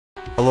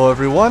Hello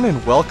everyone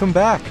and welcome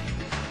back.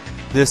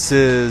 This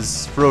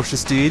is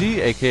Ferocious Deity,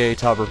 aka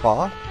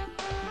Taberpaw,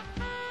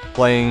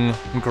 playing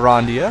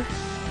Grandia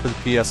for the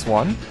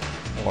PS1,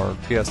 or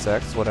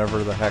PSX,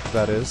 whatever the heck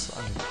that is.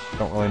 I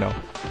don't really know.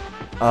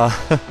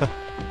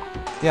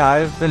 Yeah,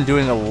 I've been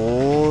doing a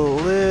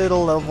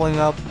little leveling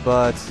up,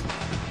 but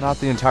not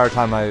the entire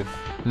time I've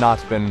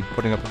not been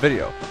putting up a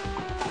video.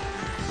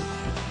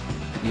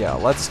 Yeah,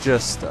 let's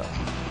just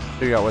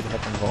figure out where the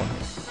heck I'm going.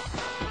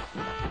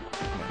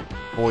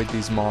 Avoid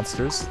these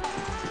monsters.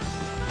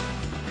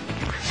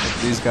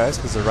 Like these guys,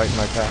 because they're right in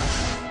my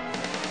path.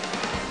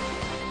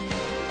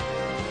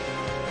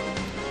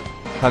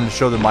 Time to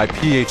show them my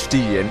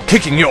PhD in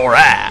kicking your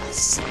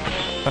ass!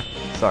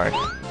 Sorry,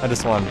 I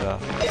just wanted to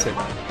say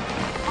that.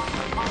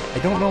 I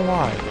don't know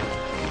why.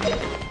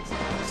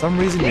 For some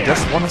reason you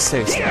just want to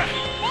say stuff.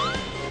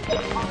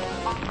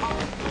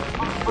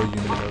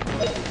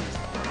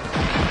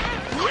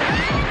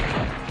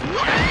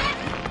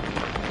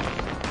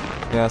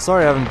 Yeah,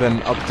 sorry I haven't been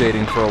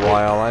updating for a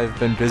while. I've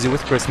been busy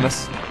with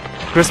Christmas.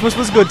 Christmas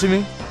was good to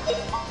me.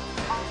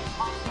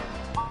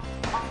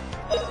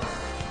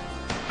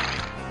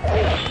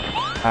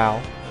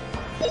 Ow.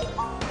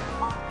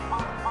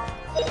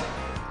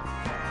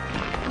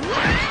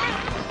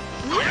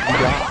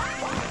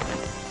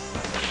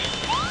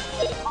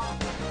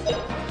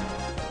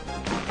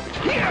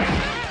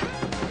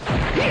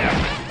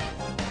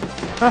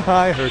 Haha,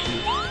 I hurt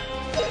you.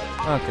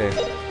 Okay.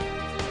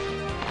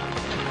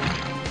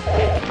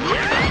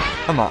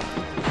 Come on,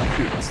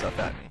 shooting stuff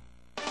at me.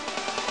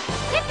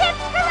 Hip hip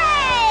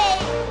hooray!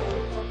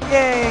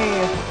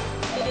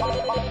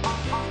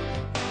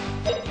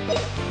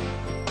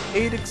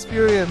 Yay! 8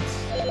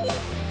 experience.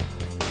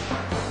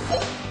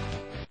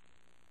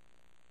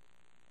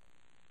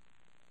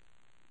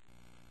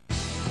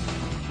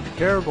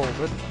 Terrible,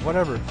 but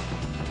whatever.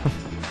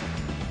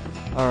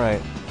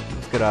 Alright,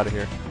 let's get out of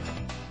here.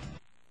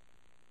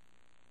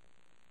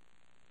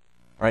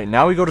 Alright,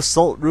 now we go to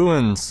Salt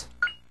Ruins.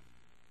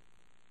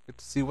 Get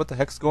to see what the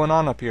heck's going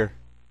on up here.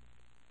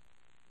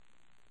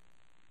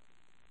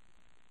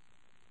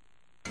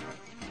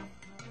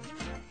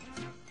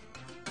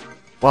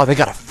 Wow, they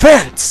got a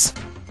fence!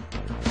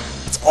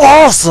 It's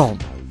awesome!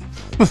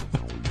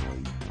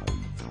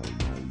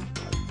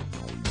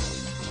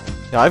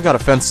 Yeah, I've got a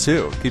fence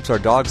too. It keeps our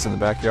dogs in the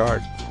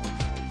backyard.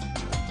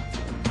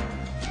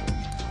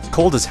 It's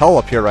cold as hell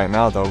up here right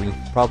now, though. We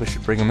probably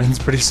should bring them in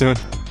pretty soon.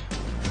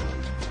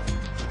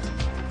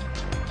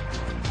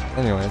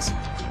 Anyways.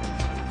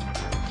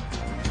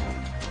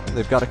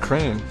 They've got a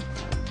crane.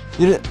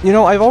 You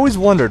know, I've always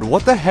wondered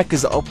what the heck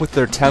is up with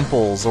their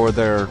temples or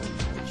their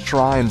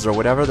shrines or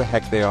whatever the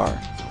heck they are.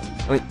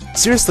 I mean,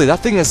 seriously,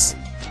 that thing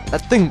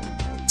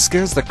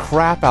scares the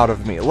crap out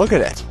of me. Look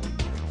at it.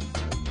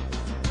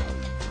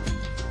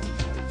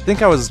 I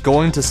think I was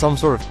going to some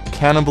sort of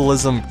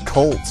cannibalism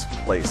cult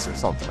place or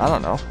something. I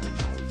don't know.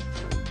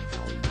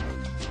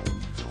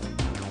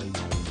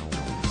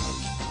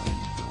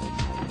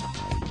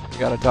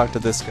 Gotta talk to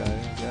this guy,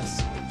 I guess.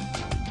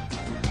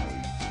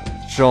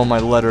 Show him my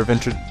letter of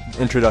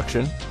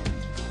introduction.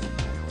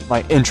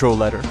 My intro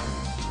letter.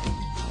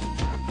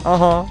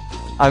 Uh-huh.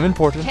 I'm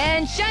important.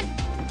 Attention!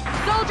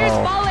 Soldiers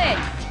fall in!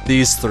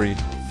 These three.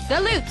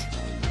 Salute!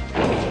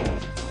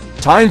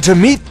 Time to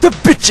meet the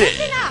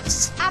bitches!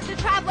 Enough! After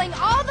traveling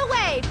all the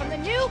way from the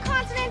new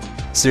continent,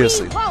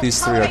 seriously,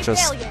 these three are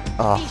just... Be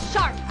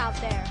sharp out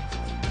there.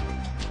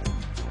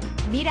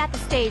 Meet at the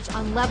stage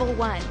on level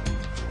 1.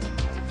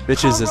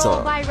 Bitches is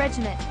by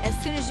regiment as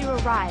soon as you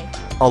arrive.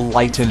 A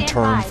lightened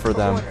term for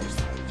them. Orders.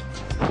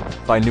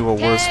 If I knew a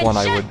worse one,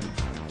 I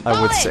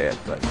would say it,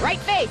 but right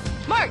face,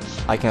 march.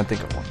 I can't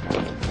think of one.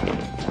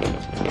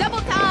 Double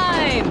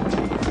time.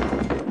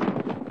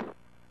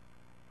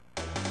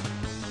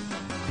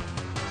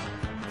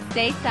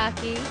 Stay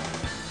Saki.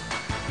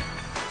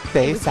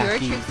 Stay Your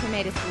Saki. troops who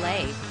made a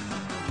slave.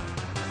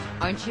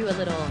 Aren't you a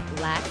little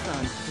lax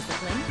on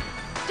discipline?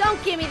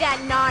 Don't give me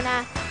that,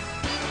 Nana.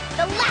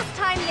 The last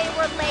time they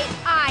were late,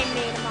 I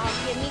made them all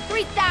give me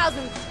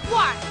 3,000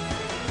 squats!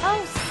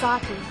 Oh,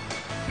 Saki.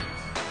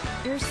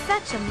 You're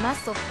such a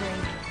muscle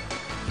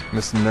freak.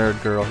 Miss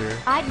Nerd Girl here.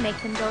 I'd make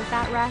them go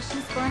without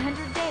rations for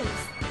 100 days.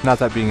 Not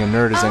that being a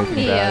nerd is anything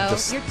Neo, bad,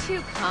 just you're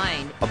too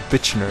kind. a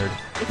bitch nerd.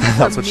 If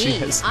That's for what me, she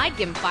is. I'd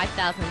give him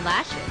 5,000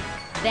 lashes.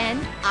 Then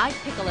I'd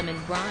pickle him in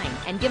brine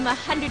and give him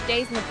 100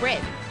 days in the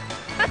brig.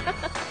 I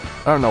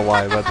don't know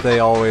why, but they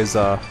always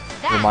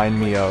remind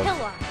me of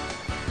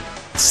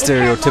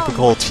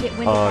stereotypical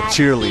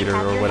cheerleader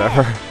or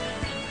whatever.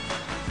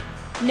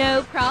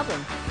 No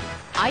problem.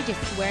 I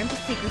just swear him to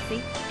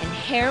secrecy, and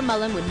Herr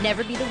Mullen would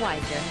never be the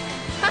wiser.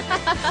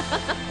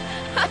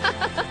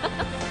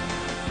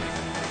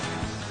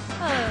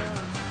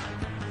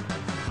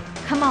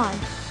 Come on.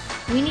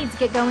 We need to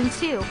get going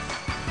too.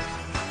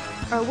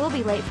 Or we'll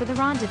be late for the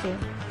rendezvous.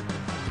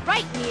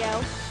 Right,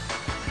 Neo.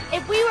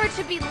 If we were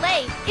to be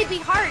late, it'd be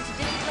harder to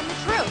discipline the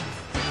troops.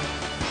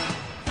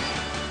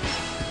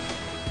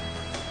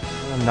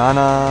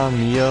 Nana,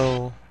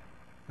 Mio,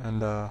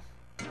 and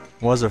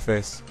what's her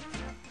face?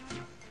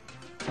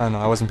 I don't know,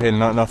 I wasn't paying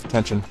enough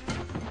attention.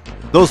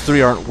 Those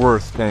three aren't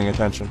worth paying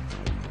attention.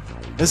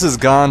 This is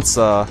Gaunt's,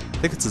 I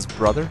think it's his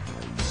brother.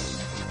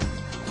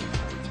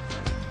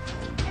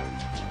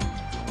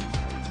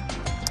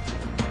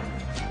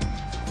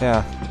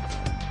 Yeah.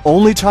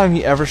 Only time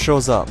he ever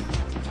shows up.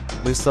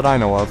 At least that I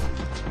know of.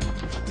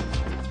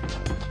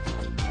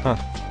 Huh.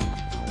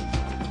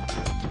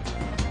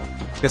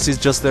 Guess he's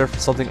just there for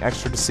something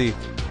extra to see.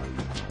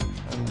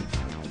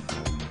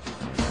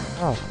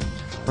 Oh.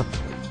 Huh.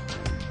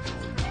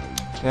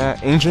 Yeah,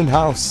 ancient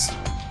house.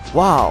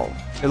 Wow.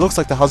 It looks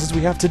like the houses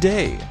we have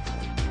today.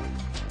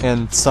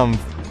 And some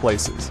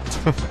places.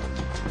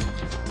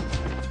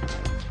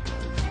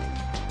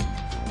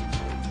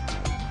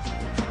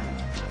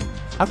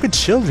 How could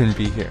children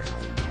be here?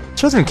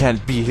 Children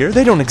can't be here.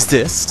 They don't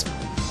exist.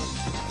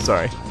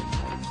 Sorry.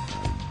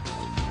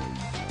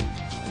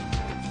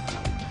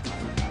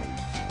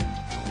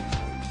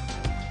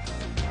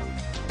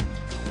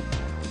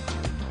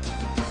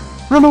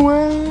 Run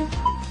away!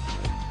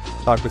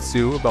 Talk with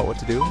Sue about what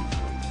to do.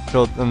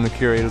 Fill in the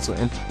curator's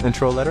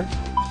intro letter.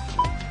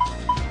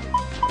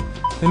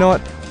 You know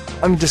what?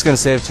 I'm just gonna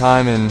save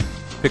time and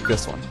pick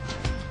this one.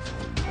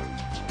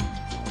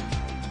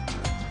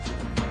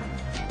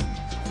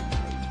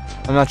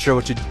 I'm not sure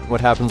what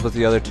happens with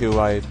the other two.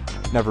 I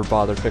never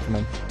bothered picking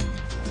them.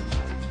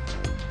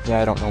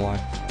 Yeah, I don't know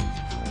why.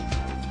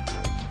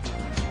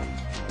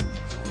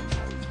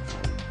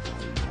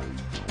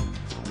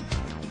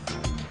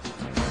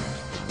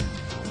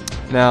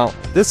 Now,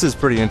 this is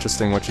pretty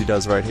interesting what she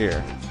does right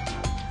here.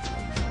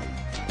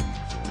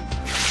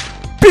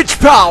 Bitch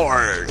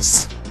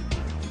powers!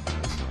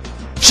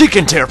 She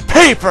can tear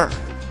paper!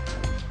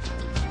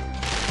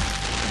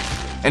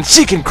 And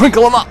she can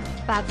crinkle them up!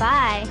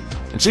 Bye-bye.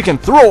 And she can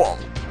throw them!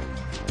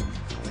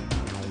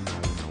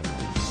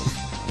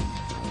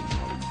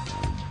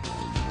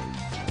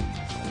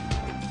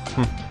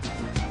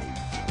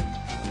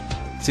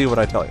 See what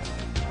I tell you.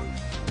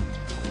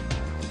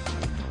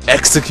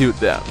 Execute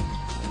them!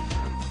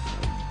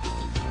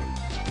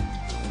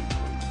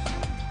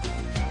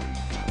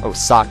 Oh,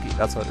 Saki,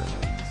 that's what it is.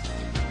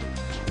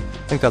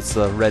 I think that's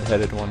the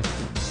red-headed one.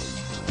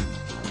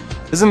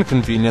 Isn't it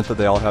convenient that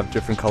they all have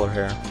different color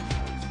hair?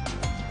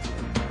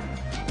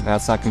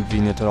 That's not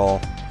convenient at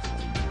all.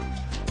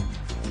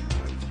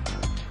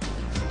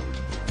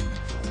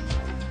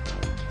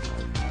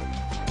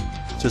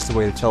 It's just a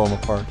way to tell them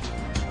apart.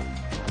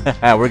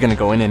 Haha, we're gonna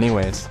go in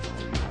anyways.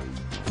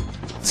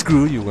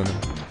 Screw you women.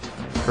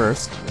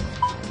 First,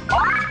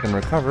 I can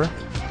recover.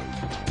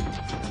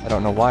 I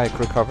don't know why I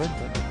recovered,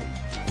 but...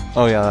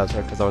 Oh yeah, that's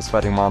right, because I was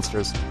fighting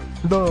monsters.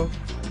 Duh!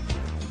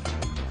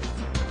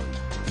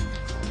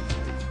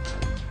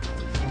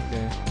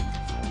 Okay.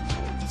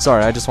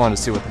 Sorry, I just wanted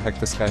to see what the heck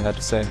this guy had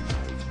to say.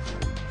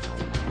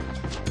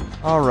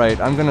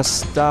 Alright, I'm gonna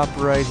stop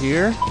right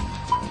here.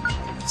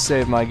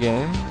 Save my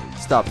game.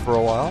 Stop for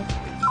a while.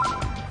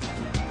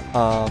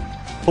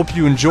 Hope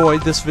you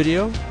enjoyed this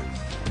video.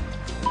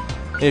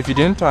 If you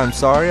didn't, I'm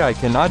sorry, I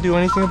cannot do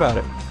anything about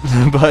it.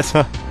 But,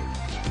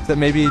 that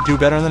maybe do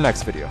better in the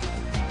next video.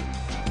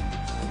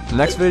 In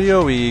the next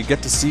video, we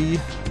get to see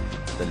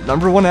the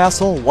 #1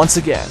 asshole once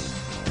again.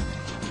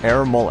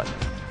 Herr Mullen.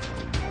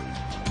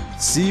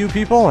 See you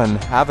people,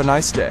 and have a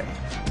nice day.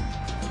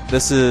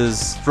 This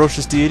is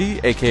Ferocious Deity,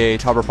 aka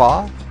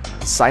Tauberpaw,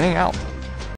 signing out.